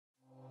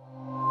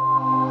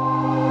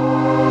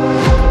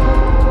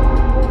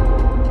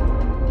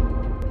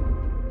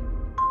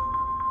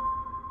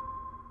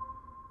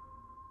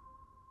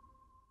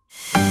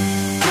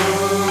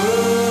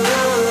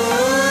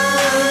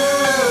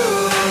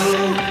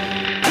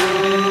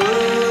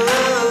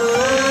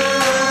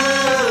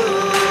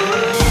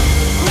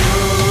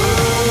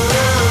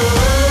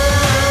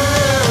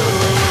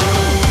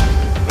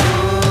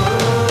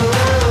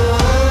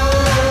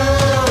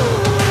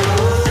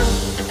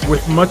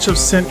much of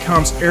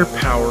CENTCOM's air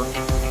power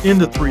in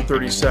the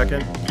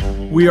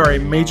 332nd, we are a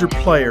major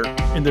player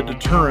in the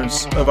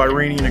deterrence of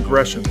Iranian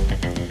aggression.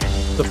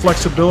 The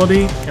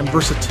flexibility and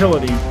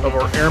versatility of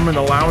our airmen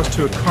allow us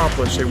to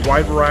accomplish a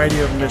wide variety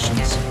of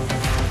missions.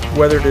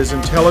 Whether it is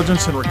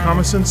intelligence and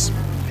reconnaissance,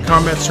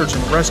 combat search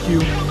and rescue,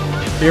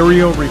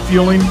 aerial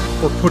refueling,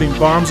 or putting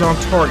bombs on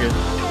target,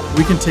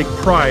 we can take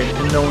pride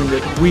in knowing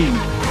that we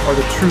are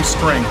the true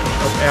strength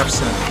of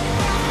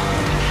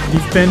AFCENT.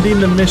 Defending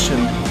the mission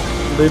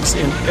lives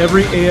in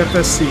every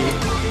AFSC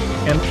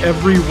and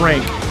every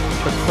rank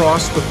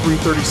across the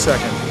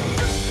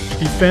 332nd.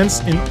 Defense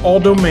in all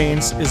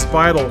domains is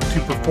vital to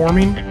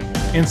performing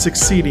and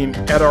succeeding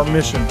at our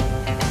mission.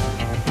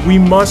 We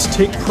must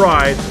take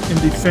pride in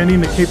defending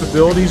the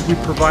capabilities we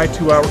provide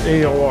to our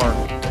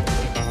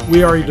AOR.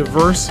 We are a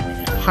diverse,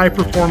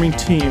 high-performing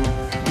team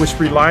which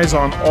relies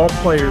on all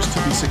players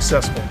to be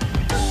successful.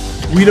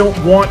 We don't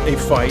want a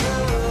fight,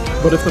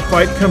 but if the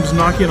fight comes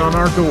knocking on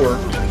our door,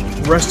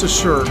 rest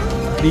assured,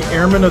 the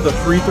airmen of the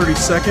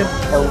 332nd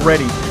are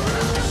ready.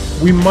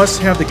 We must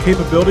have the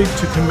capability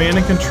to command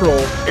and control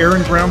air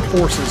and ground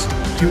forces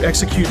to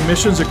execute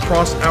missions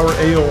across our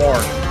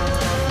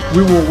AOR.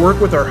 We will work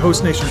with our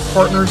host nation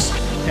partners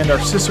and our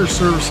sister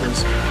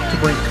services to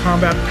bring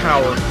combat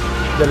power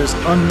that is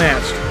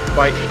unmatched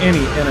by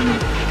any enemy.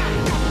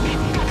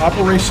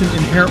 Operation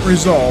Inherent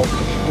Resolve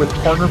with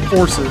partner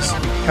forces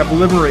have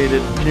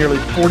liberated nearly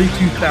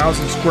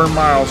 42,000 square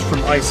miles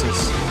from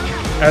ISIS.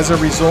 As a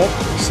result,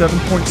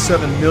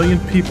 7.7 million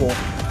people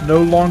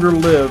no longer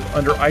live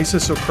under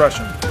ISIS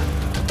oppression.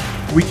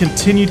 We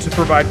continue to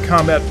provide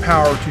combat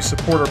power to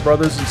support our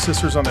brothers and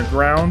sisters on the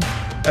ground,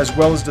 as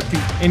well as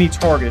defeat any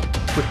target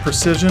with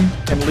precision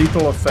and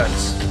lethal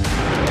effects.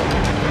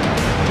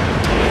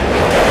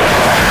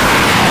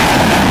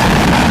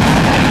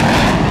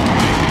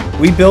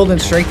 We build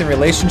and strengthen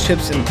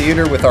relationships in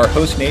theater with our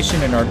host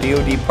nation and our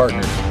DoD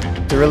partners.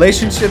 The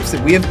relationships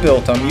that we have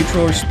built on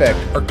mutual respect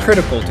are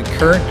critical to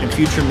current and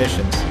future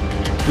missions.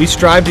 We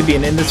strive to be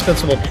an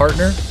indispensable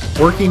partner,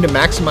 working to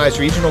maximize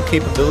regional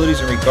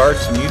capabilities in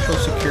regards to mutual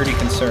security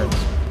concerns.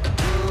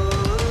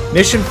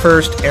 Mission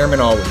first, airmen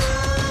always.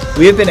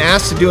 We have been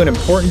asked to do an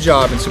important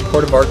job in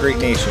support of our great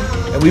nation,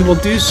 and we will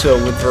do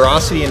so with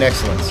veracity and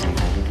excellence.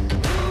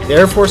 The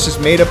Air Force is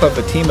made up of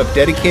a team of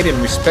dedicated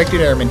and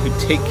respected airmen who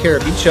take care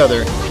of each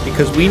other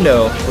because we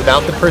know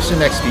without the person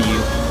next to you,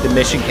 the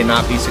mission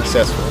cannot be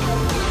successful.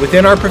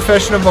 Within our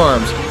profession of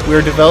arms, we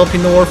are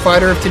developing the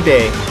warfighter of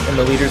today and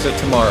the leaders of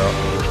tomorrow.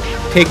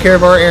 Take care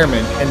of our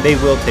airmen, and they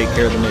will take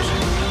care of the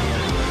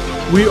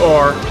mission. We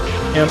are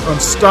an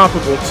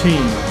unstoppable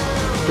team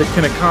that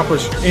can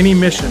accomplish any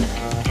mission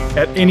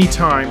at any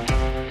time,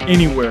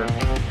 anywhere.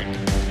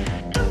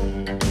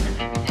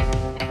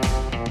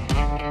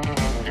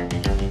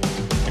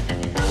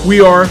 We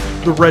are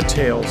the Red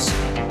Tails.